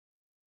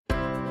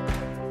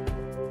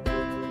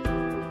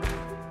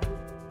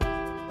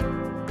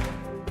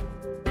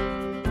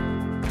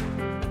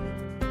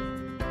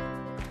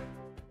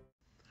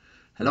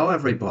Hello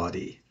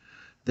everybody.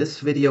 This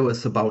video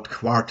is about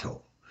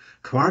Quarto.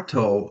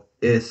 Quarto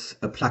is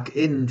a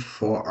plugin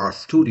for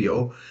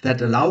RStudio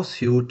that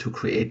allows you to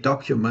create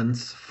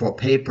documents for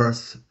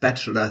papers,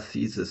 bachelor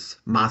thesis,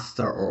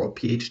 master or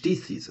PhD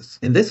thesis.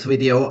 In this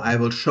video I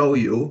will show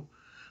you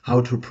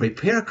how to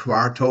prepare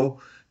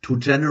Quarto to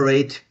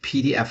generate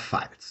PDF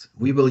files.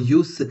 We will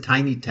use the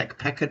tinyTeX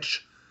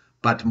package,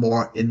 but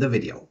more in the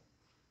video.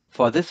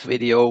 For this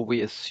video,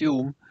 we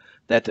assume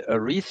that a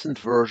recent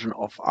version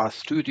of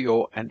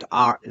RStudio and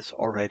R is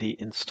already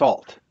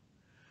installed.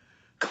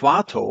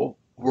 Quarto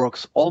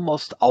works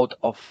almost out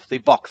of the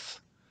box.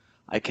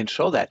 I can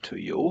show that to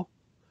you.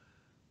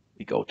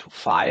 We go to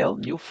File,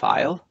 New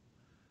File,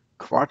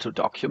 Quarto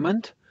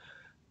Document,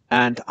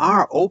 and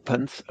R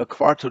opens a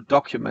Quarto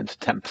document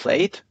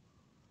template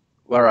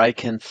where I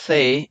can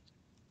say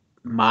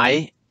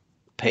my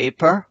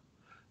paper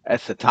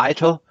as a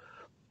title,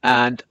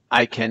 and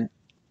I can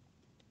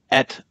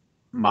add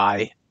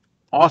my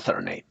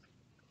author name.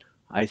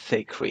 I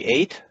say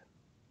create,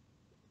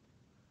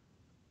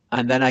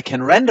 and then I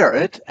can render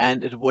it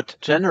and it would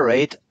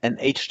generate an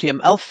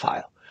HTML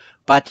file.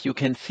 But you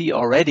can see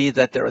already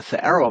that there is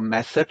an error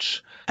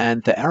message,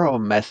 and the error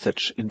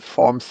message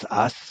informs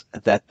us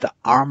that the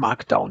R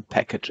Markdown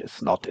package is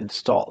not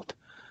installed.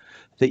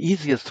 The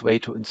easiest way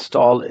to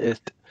install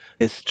it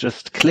is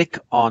just click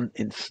on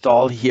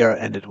install here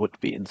and it would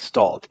be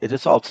installed. It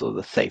is also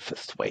the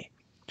safest way.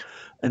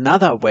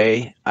 Another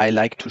way I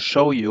like to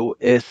show you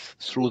is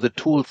through the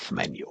Tools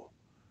menu.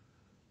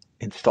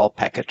 Install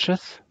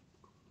Packages,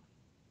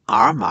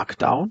 R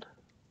Markdown.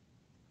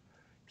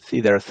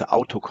 See, there's the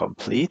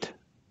autocomplete,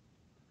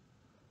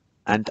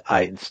 and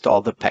I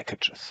install the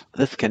packages.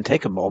 This can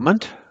take a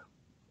moment,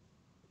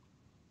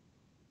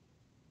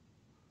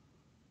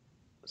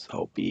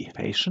 so be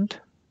patient.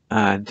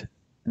 And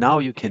now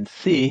you can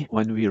see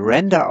when we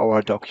render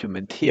our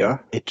document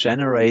here, it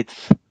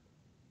generates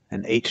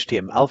an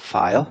HTML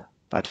file.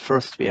 But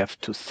first we have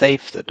to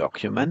save the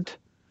document.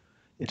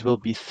 It will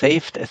be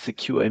saved as a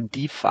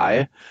QMD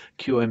file.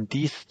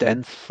 QMD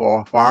stands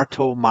for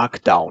Quarto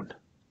Markdown.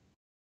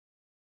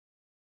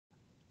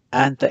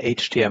 And the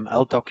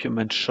HTML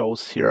document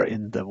shows here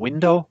in the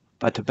window.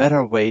 But a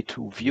better way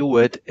to view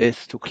it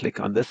is to click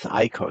on this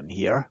icon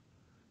here.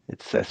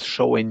 It says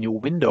show a new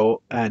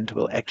window and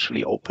will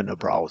actually open a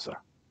browser.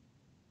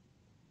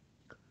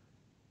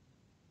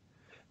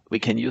 We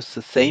can use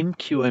the same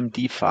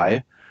QMD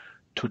file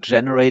to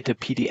generate a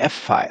PDF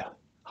file.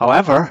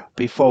 However,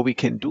 before we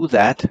can do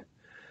that,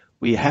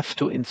 we have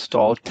to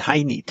install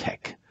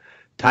tinyTeX.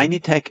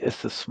 tinyTeX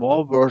is a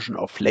small version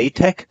of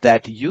LaTeX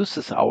that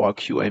uses our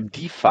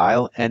QMD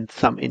file and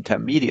some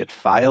intermediate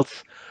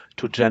files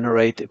to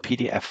generate a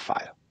PDF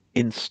file.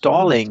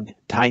 Installing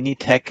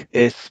tinyTeX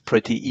is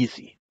pretty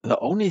easy. The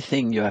only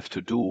thing you have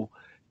to do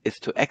is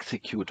to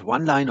execute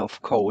one line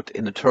of code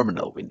in a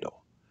terminal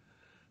window.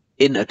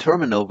 In a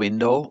terminal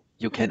window,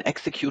 you can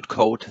execute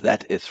code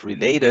that is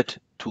related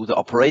to the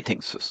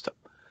operating system.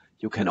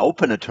 You can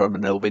open a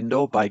terminal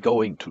window by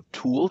going to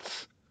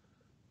Tools,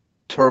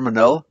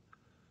 Terminal,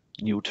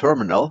 New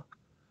Terminal,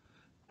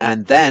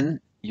 and then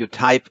you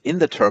type in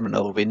the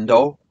terminal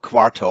window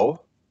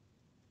Quarto,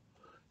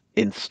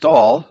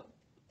 install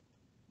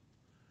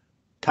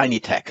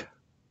tinyTeX.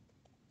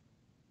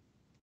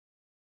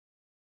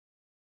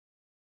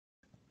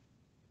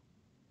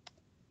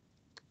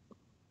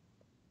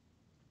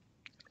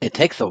 It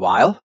takes a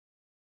while.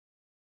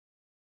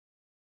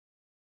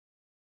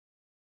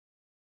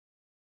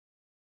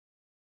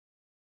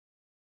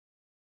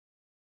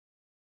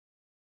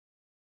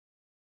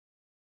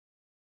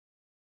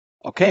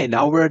 Okay,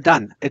 now we're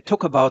done. It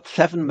took about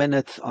 7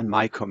 minutes on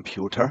my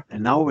computer,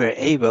 and now we're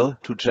able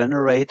to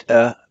generate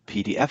a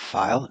PDF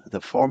file. The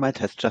format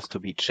has just to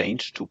be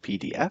changed to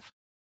PDF.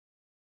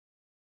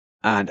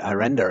 And I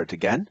render it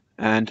again.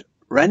 And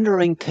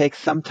rendering takes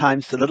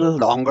sometimes a little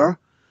longer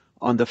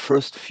on the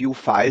first few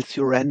files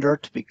you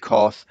rendered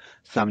because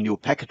some new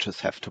packages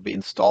have to be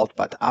installed,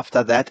 but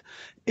after that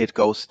it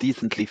goes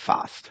decently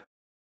fast.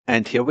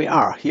 And here we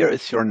are. Here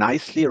is your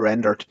nicely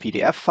rendered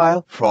PDF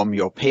file from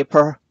your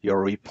paper,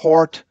 your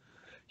report,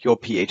 your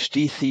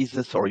PhD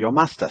thesis or your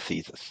master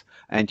thesis.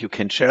 And you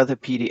can share the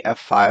PDF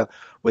file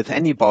with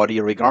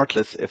anybody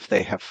regardless if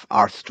they have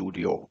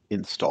RStudio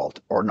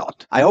installed or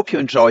not. I hope you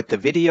enjoyed the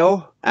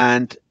video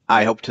and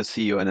I hope to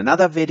see you in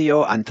another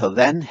video. Until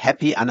then,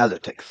 happy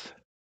analytics.